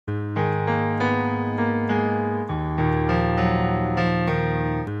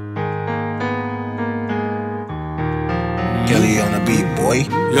Kelly on the beat, boy.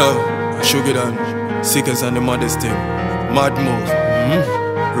 Yo, Shuggy Dan, sickest and the maddest thing. Mad move,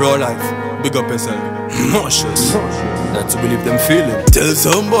 raw life, big up yourself. Nauseous, that's to believe them feeling. Tell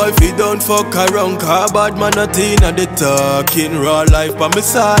some boy if he don't fuck around, car bad man not in at the talking. Raw life by my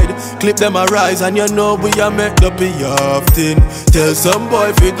side, clip them a rise and you know we a make up in often. Tell some boy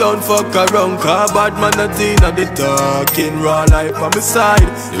if he don't fuck around, car bad man not in at the talking. Raw life by my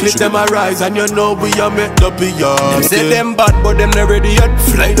side, clip them a rise and you know we a make up in often. Them say them bad but them not ready yet.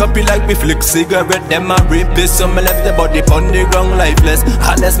 Fly up like me flick cigarette, them a rapist. So me left the body on the ground lifeless.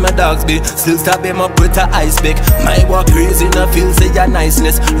 Unless my dogs be, still stab him up with a ice pick. My walk crazy no feel say your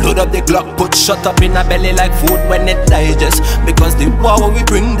niceness. Load up the Glock, put shut up in a belly like food when it digest. Because the war we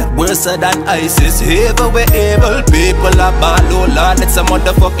bring that worse than ISIS. Ever we able, people are bad, oh lord, it's a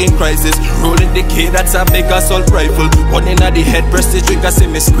motherfucking crisis. Rolling the K, that's a big assault rifle. One in the head, press the trigger, see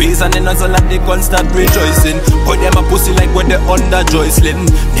me squeeze. And then as like the gun start rejoicing. Point them a pussy like when they under joycelin.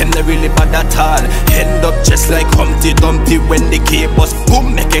 Them they really bad at all. End up just like Humpty Dumpty when the K bust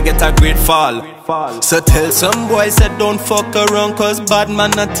boom, make you get a great fall. So tell some boys that don't fuck around, cause bad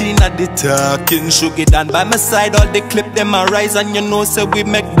man not in at the talking. Shuggy Dan by my side, all the clip them a rise, and you know say we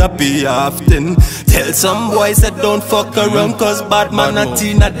make that be often. Tell some boys that don't fuck around, cause bad man not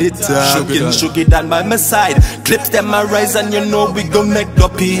in at the talking. Shuggy Dan by my side, clips them a rise, and you know we gon' make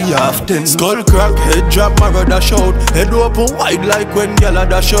that be often. Skull crack, head drop, my brother shout. Head open wide like when gyal a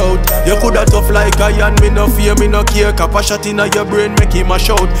dash out. You coulda tough like iron, me no fear, me no care. Cap a shot inna your brain, make him a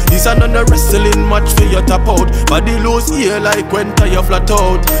shout. This another wrestling match for your tap out. Body loose here like when tire flat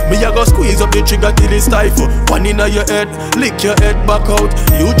out. Me a go squeeze up the trigger till it's stifle. One inna your head, lick your head back out.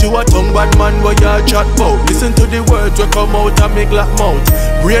 You two a tongue bad man where you chat bout. Listen to the words we come out and make laugh mouth.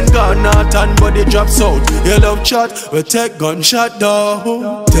 Brain gone not and body drops out. You love chat, we take gunshot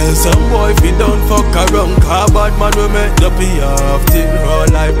down. Tell some boy if you don't fuck around, car bad man we make the pee often. Raw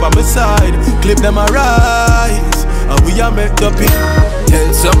life by my side, clip them a rise, and we a make the pee.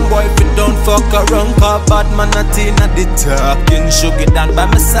 Tell some boy if you don't fuck around, cause bad man not in at the talking. Shuggy Dan by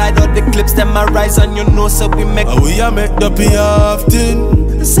my side, all the clips them a rise, and you know so we make. And we a make the pee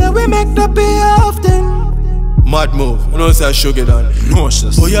often. Say we make the pee often. Mad move, you know say Shuggy Dan.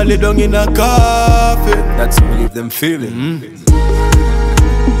 Nauseous. Boy you lay down in a coffin. That's to believe them feeling.